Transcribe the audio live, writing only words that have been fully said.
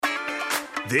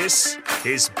This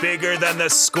is Bigger Than the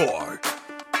Score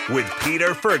with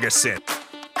Peter Ferguson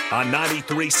on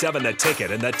 93.7 The Ticket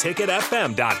and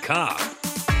theticketfm.com.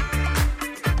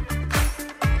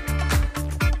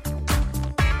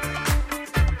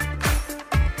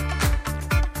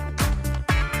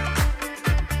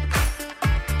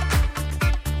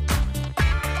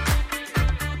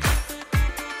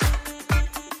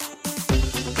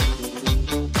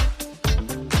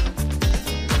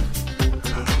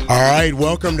 All right,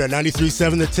 welcome to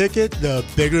 93.7 The Ticket, the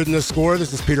Bigger Than the Score.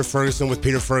 This is Peter Ferguson with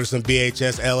Peter Ferguson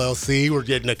BHS LLC. We're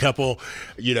getting a couple,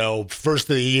 first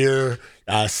of the year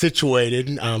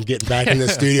situated, getting back in the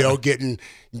studio, getting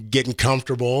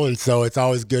comfortable, and so it's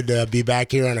always good to be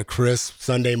back here on a crisp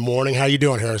Sunday morning. How you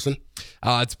doing, Harrison?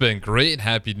 It's been great.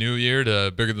 Happy New Year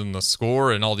to Bigger Than the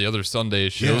Score and all the other Sunday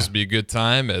shows. Be a good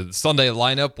time. The Sunday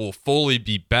lineup will fully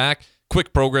be back.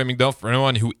 Quick programming though for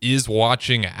anyone who is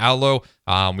watching Allo.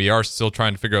 We are still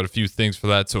trying to figure out a few things for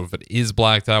that. So if it is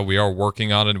blacked out, we are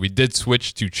working on it. We did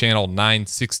switch to channel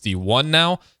 961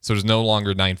 now. So there's no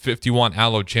longer 951.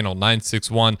 Allo channel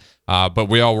 961. But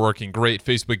we are working great.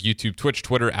 Facebook, YouTube, Twitch,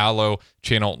 Twitter, Allo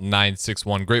channel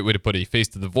 961. Great way to put a face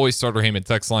to the voice. Starter Heyman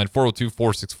text line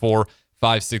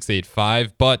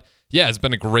 402-464-5685. But yeah, it's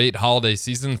been a great holiday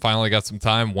season. Finally got some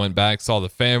time. Went back, saw the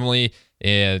family.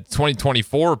 And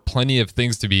 2024, plenty of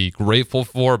things to be grateful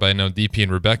for. But I know DP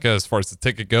and Rebecca, as far as the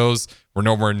ticket goes, we're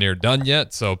nowhere near done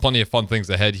yet. So plenty of fun things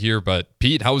ahead here. But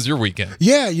Pete, how was your weekend?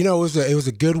 Yeah, it was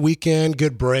a good weekend,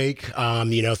 good break.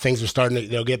 Things are starting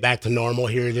to get back to normal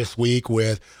here this week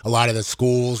with a lot of the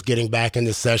schools getting back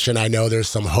into session. I know there's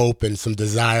some hope and some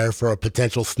desire for a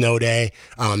potential snow day.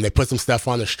 They put some stuff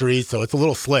on the streets, so it's a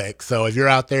little slick. So if you're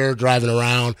out there driving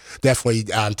around, definitely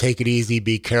take it easy,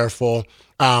 be careful.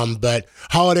 But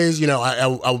holidays,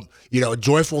 a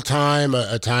joyful time,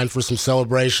 a time for some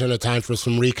celebration, a time for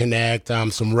some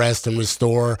reconnect, some rest and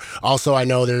restore. Also, I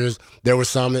know it was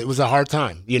a hard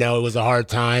time, it was a hard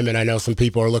time, and I know some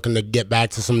people are looking to get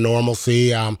back to some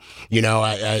normalcy. I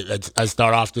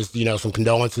start off just, some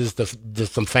condolences to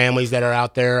some families that are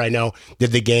out there. I know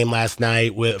did the game last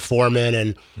night with Foreman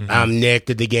and Nick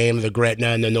did the game, the Gretna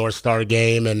and the North Star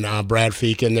game, and Brad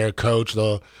Feakin, their coach,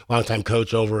 the longtime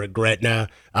coach over at Gretna,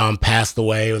 passed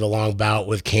away with a long bout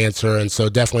with cancer. And so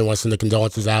definitely want to send the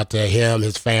condolences out to him,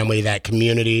 his family, that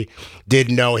community. Did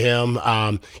know him.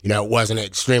 It wasn't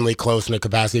extremely close in the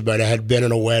capacity, but I had been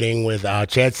in a wedding with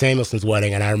Chad Samuelson's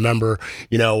wedding. And I remember,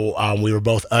 we were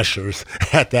both ushers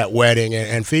at that wedding,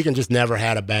 and Feakin just never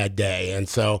had a bad day. And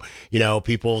so,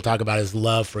 people talk about his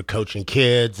love for coaching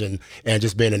kids and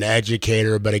just being an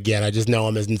educator. But again, I just know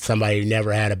him as somebody who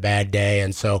never had a bad day.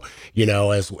 And so,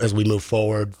 as we move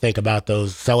forward, think about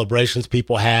those celebrations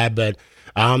people had, but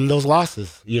those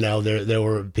losses, there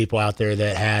were people out there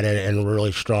that had it and were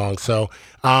really strong. So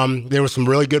there were some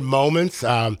really good moments.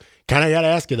 Kind of got to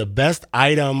ask you the best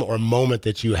item or moment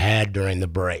that you had during the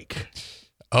break.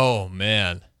 Oh,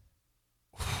 man.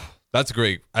 That's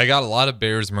great. I got a lot of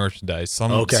Bears merchandise.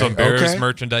 Some Bears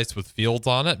merchandise with Fields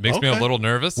on it. Makes me a little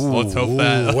nervous. Let's hope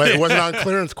that. It wasn't on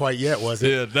clearance quite yet, was it?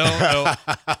 Yeah, no.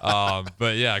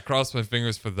 But yeah, I crossed my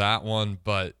fingers for that one.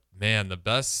 But man, the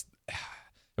best,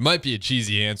 it might be a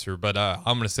cheesy answer, but I'm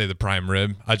going to say the prime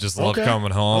rib. I just love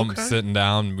coming home, sitting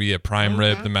down. We get prime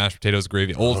rib, the mashed potatoes,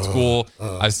 gravy, old school.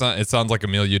 It sounds like a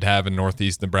meal you'd have in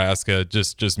Northeast Nebraska.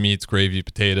 Just meats, gravy,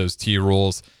 potatoes, tea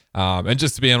rolls. And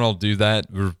just to be able to do that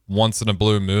once in a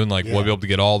blue moon, we'll be able to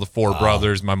get all the four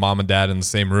brothers, my mom and dad in the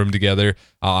same room together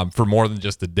for more than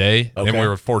just a day. And we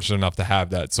were fortunate enough to have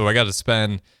that. So I got to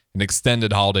spend an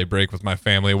extended holiday break with my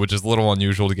family, which is a little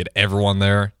unusual to get everyone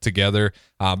there together.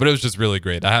 But it was just really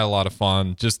great. I had a lot of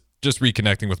fun just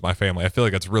reconnecting with my family. I feel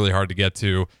like it's really hard to get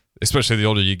to, especially the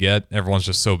older you get. Everyone's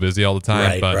just so busy all the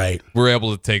time. But we're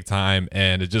able to take time,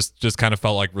 and it just kind of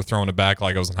felt like we're throwing it back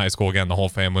like I was in high school again. The whole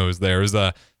family was there.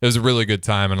 It was a really good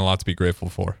time and a lot to be grateful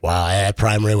for. Wow, at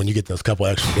prime rib, when you get those couple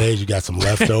extra days, you got some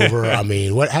leftover. I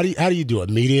mean, how do you do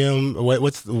it? Medium?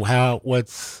 What's?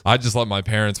 I just let my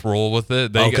parents roll with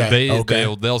it.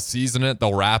 They'll season it.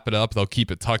 They'll wrap it up. They'll keep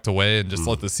it tucked away and just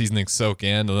let the seasoning soak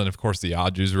in. And then of course the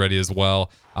au jus ready as well.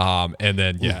 And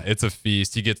then it's a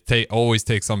feast. You get to always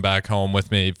take some back home with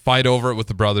me. Fight over it with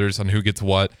the brothers on who gets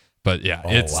what. But yeah,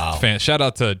 shout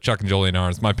out to Chuck and Jolene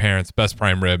Arns, my parents, best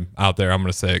prime rib out there. I'm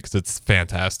going to say it because it's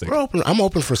fantastic. I'm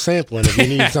open for sampling if you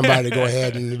need somebody to go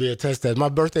ahead and be a test test. My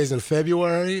birthday's in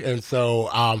February, and so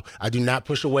I do not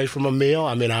push away from a meal.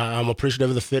 I mean, I'm appreciative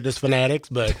of the fitness fanatics,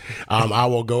 but I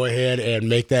will go ahead and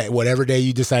make that whatever day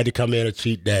you decide to come in a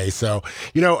cheat day. So,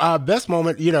 best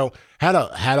moment, Had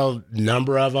a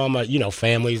number of them.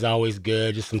 Family's always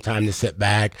good. Just some time to sit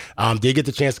back. Did get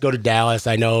the chance to go to Dallas.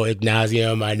 I know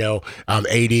Ignazium. I know AD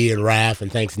and Raph,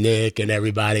 and thanks Nick and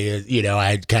everybody.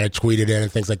 I kind of tweeted in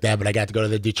and things like that. But I got to go to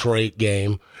the Detroit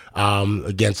game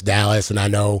against Dallas, and I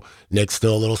know Nick's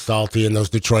still a little salty, and those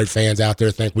Detroit fans out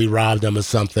there think we robbed them or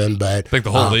something. But I think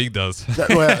the whole league does.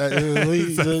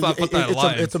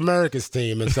 It's America's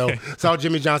team, and so saw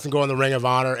Jimmy Johnson go in the Ring of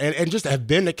Honor, and just have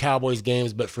been to Cowboys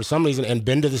games, but for some reason, and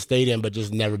been to the stadium, but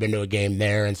just never been to a game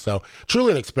there. And so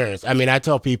truly an experience. I mean, I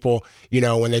tell people,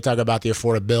 when they talk about the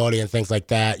affordability and things like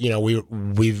that,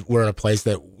 we're in a place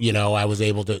that, I was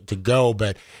able to go,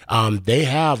 but they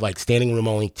have like standing room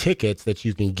only tickets that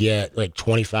you can get like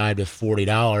 $25 to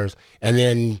 $40. And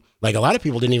then like a lot of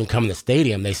people didn't even come in the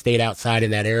stadium. They stayed outside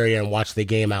in that area and watched the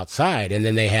game outside. And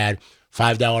then they had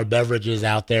 $5 beverages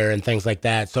out there and things like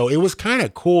that. So it was kind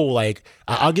of cool. Like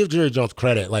I'll give Jerry Jones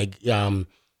credit. Like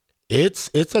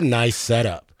it's a nice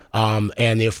setup,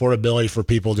 and the affordability for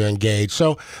people to engage.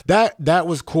 So that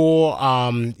was cool.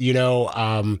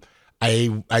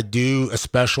 I do a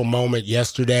special moment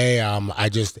yesterday. I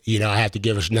just, I have to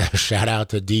give a shout out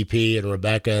to DP and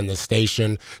Rebecca and the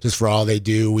station just for all they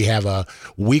do. We have a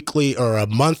weekly or a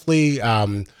monthly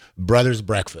brothers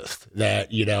breakfast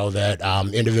that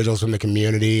individuals from the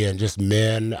community and just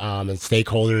men and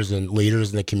stakeholders and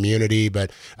leaders in the community,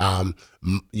 but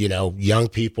young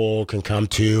people can come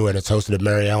to, and it's hosted at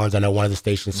Mary Ellen's. I know one of the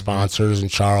station sponsors, and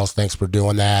Charles, thanks for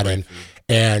doing that.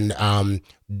 And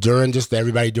during just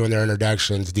everybody doing their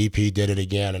introductions, DP did it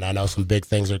again. And I know some big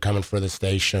things are coming for the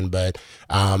station, but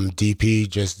DP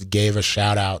just gave a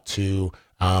shout out to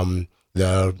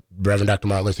the Reverend Dr.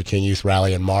 Martin Luther King Youth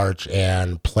Rally in March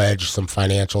and pledged some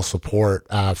financial support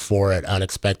for it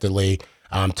unexpectedly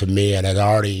to me, and had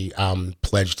already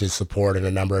pledged his support in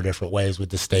a number of different ways with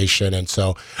the station. And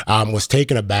so was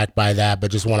taken aback by that,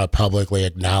 but just want to publicly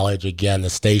acknowledge again the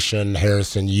station,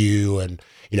 Harrison Yu, and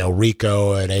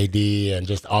Rico and AD, and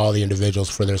just all the individuals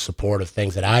for their support of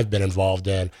things that I've been involved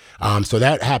in. So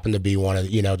that happened to be one of,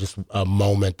 just a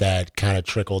moment that kind of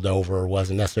trickled over.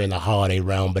 Wasn't necessarily in the holiday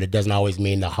realm, but it doesn't always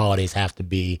mean the holidays have to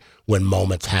be when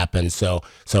moments happen. So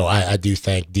I do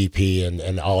thank DP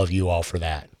and all of you all for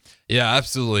that. Yeah,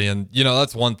 absolutely. And,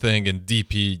 that's one thing. And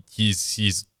DP,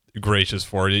 he's gracious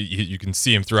for it. You can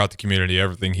see him throughout the community,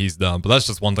 everything he's done. But that's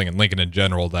just one thing in Lincoln in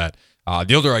general that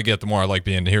the older I get, the more I like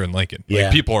being here in Lincoln.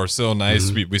 Like, people are so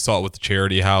nice. We saw it with the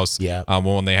charity house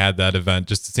when they had that event.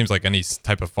 Just it seems like any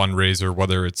type of fundraiser,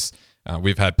 whether it's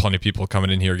we've had plenty of people coming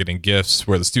in here getting gifts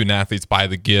where the student athletes buy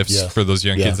the gifts for those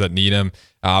young kids that need them.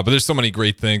 But there's so many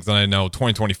great things. And I know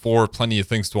 2024, plenty of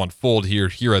things to unfold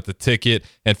here at the Ticket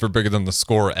and for Bigger Than the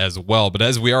Score as well. But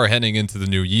as we are heading into the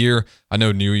new year, I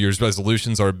know New Year's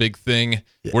resolutions are a big thing.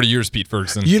 What are yours, Pete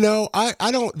Ferguson?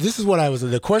 I don't, this is what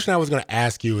the question I was going to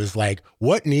ask you is like,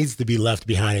 what needs to be left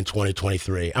behind in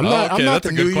 2023? I'm not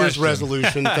the New Year's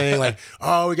resolution thing. Like,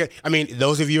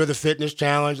 those of you at the fitness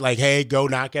challenge, like, hey, go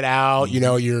knock it out,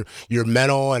 your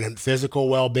mental and physical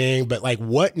well-being, but like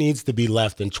what needs to be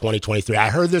left in 2023? I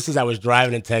heard this as I was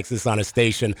driving in Texas on a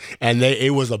station, and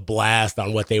it was a blast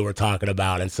on what they were talking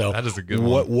about. And so that is a good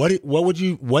one.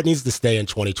 What needs to stay in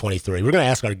 2023? We're going to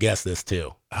ask our guests this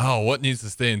too. Oh, what needs to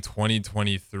stay in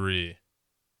 2023?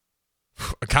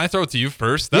 Can I throw it to you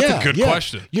first? That's a good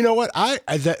question. You know what?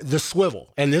 The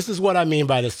swivel, and this is what I mean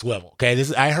by the swivel. Okay,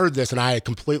 I heard this and I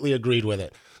completely agreed with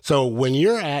it. So when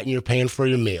you're paying for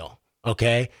your meal,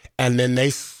 okay, and then they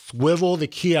swivel the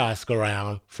kiosk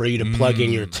around for you to plug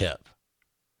in your tip.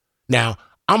 Now,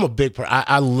 I'm a big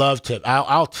I love tip.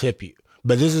 I'll tip you,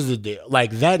 but this is the deal.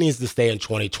 Like that needs to stay in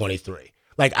 2023.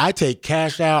 Like I take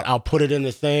cash out, I'll put it in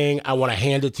the thing. I want to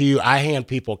hand it to you. I hand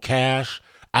people cash.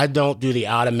 I don't do the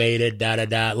automated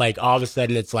Like all of a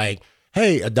sudden it's like,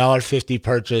 hey, $1.50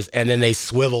 purchase, and then they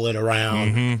swivel it around,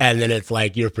 and then it's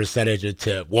like your percentage of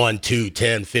tip, 1, 2,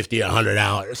 10, 50,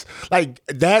 $100. Like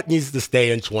that needs to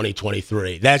stay in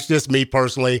 2023. That's just me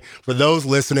personally. For those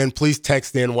listening, please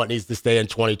text in what needs to stay in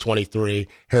 2023.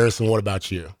 Harrison, what about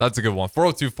you? That's a good one.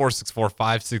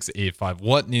 402-464-5685.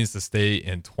 What needs to stay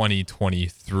in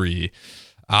 2023?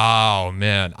 Oh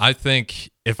man, I think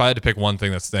if I had to pick one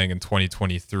thing that's staying in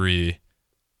 2023,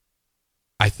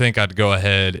 I think I'd go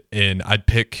ahead and I'd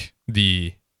pick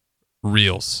the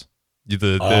reels.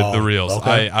 The reels.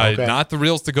 Okay. Not the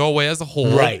reels to go away as a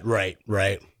whole. Right.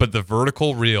 But the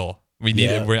vertical reel We need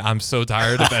it. I'm so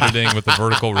tired of editing with the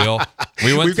vertical reel.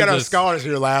 We've got our scholars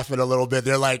here laughing a little bit.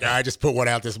 They're like, I just put one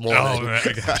out this morning. Oh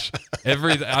my gosh.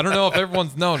 I don't know if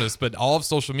everyone's noticed, but all of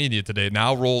social media today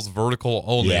now rolls vertical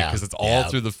only because it's all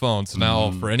through the phone. So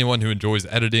now for anyone who enjoys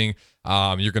editing,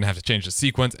 you're going to have to change the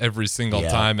sequence every single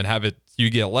time and have it. You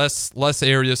get less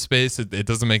area space. It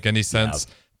doesn't make any sense,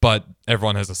 but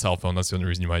everyone has a cell phone. That's the only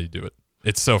reason why you do it.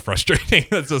 It's so frustrating.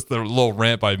 That's just a little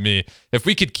rant by me. If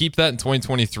we could keep that in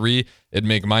 2023, it'd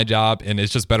make my job, and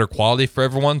it's just better quality for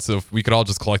everyone. So if we could all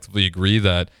just collectively agree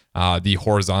that the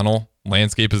horizontal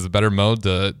landscape is a better mode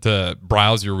to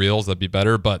browse your reels, that'd be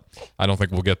better. But I don't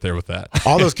think we'll get there with that.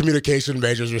 All those communication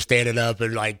measures are standing up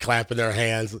and like clapping their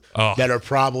hands that are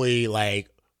probably like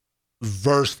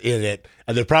versed in it,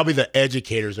 and they're probably the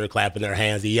educators that are clapping their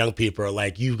hands. The young people are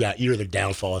like, you're the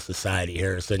downfall of society,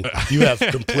 Harrison. You have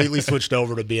completely switched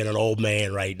over to being an old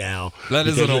man right now. That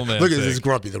is an old man. Look at this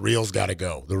grumpy. The reels got to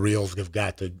go. The reels have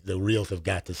got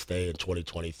to stay in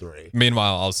 2023.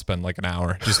 Meanwhile, I'll spend like an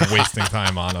hour just wasting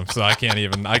time on them, so I can't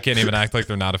even act like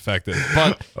they're not effective.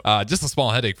 But just a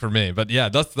small headache for me. But yeah,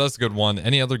 that's a good one.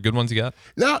 Any other good ones you got?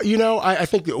 No, I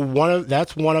think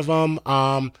that's one of them.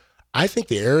 I think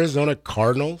the Arizona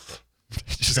Cardinals.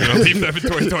 Just going to leave them in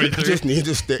 2023? Just need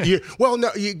to stay.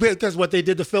 Because what they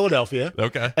did to Philadelphia.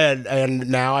 Okay. And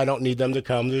now I don't need them to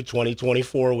come to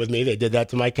 2024 with me. They did that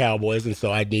to my Cowboys, and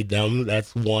so I need them.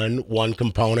 That's one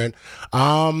component.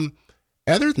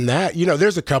 Other than that,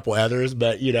 there's a couple others,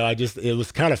 but it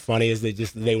was kind of funny as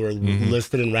they were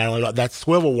listed and rattling up. That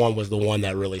swivel one was the one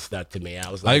that really stuck to me. I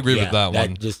was like, I agree with that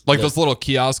one. Those little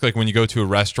kiosks, like when you go to a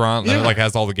restaurant and it like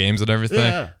has all the games and everything.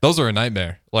 Yeah. Those are a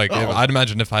nightmare. Like I'd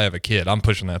imagine if I have a kid, I'm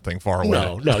pushing that thing far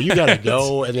away. No, you got to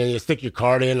go and then you stick your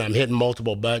card in. I'm hitting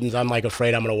multiple buttons. I'm like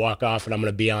afraid I'm going to walk off and I'm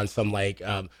going to be on some like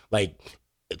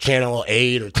Channel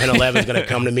 8 or 1011 is going to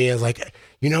come to me and is like,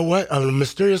 you know what? A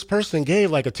mysterious person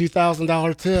gave like a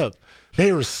 $2,000 tip.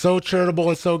 They were so charitable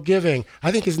and so giving.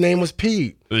 I think his name was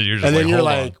Pete. And then you're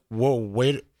like, whoa,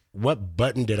 wait, what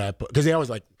button did I put? Because they always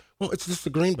like, well, it's just the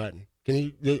green button.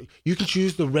 You can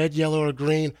choose the red, yellow, or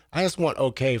green. I just want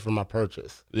okay for my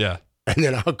purchase. Yeah. And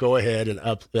then I'll go ahead and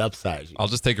upsize you. I'll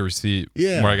just take a receipt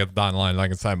where I get the dotted line and I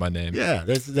can sign my name. Yeah,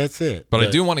 that's it. But I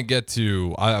do want to get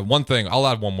to one thing. I'll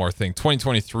add one more thing.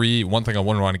 2023, one thing I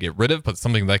wouldn't want to get rid of, but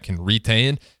something that can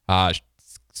retain.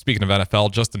 Speaking of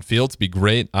NFL, Justin Fields be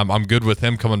great. I'm good with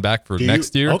him coming back for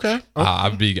next year. Okay.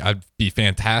 I'd be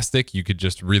fantastic. You could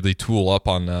just really tool up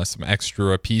on some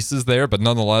extra pieces there, but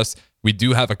nonetheless, we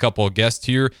do have a couple of guests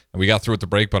here, and we got through at the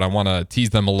break, but I want to tease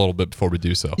them a little bit before we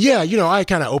do so. Yeah, I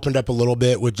kind of opened up a little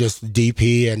bit with just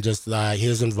DP and just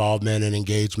his involvement and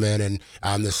engagement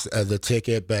and the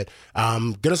ticket. But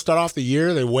I'm going to start off the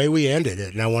year the way we ended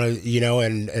it. And I want to,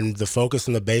 and the focus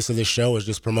and the base of this show is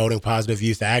just promoting positive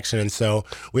youth action. And so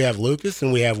we have Lucas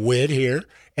and we have Wid here.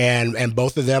 And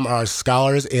both of them are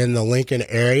scholars in the Lincoln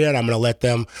area, and I'm going to let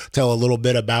them tell a little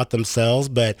bit about themselves.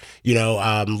 But,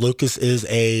 Lucas is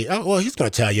he's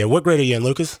going to tell you. What grade are you in,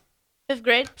 Lucas? 5th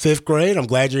grade. 5th grade. I'm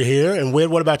glad you're here. And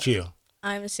Wid, what about you?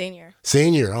 I'm a senior.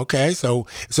 Senior, okay. So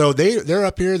they're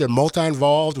up here. They're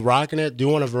multi-involved, rocking it,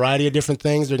 doing a variety of different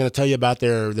things. They're going to tell you about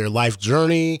their life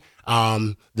journey.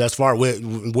 Thus far, Wid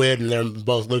and they're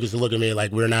both Lucas and look at me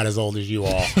like we're not as old as you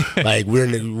all. Like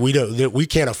we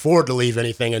can't afford to leave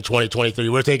anything in 2023.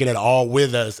 We're taking it all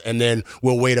with us, and then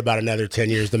we'll wait about another 10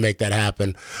 years to make that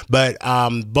happen. But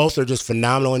both are just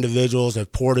phenomenal individuals,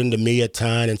 have poured into me a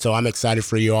ton, and so I'm excited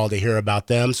for you all to hear about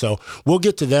them. So we'll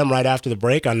get to them right after the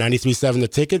break on 93.7 The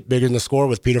Ticket, Bigger Than the Score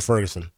with Peter Ferguson.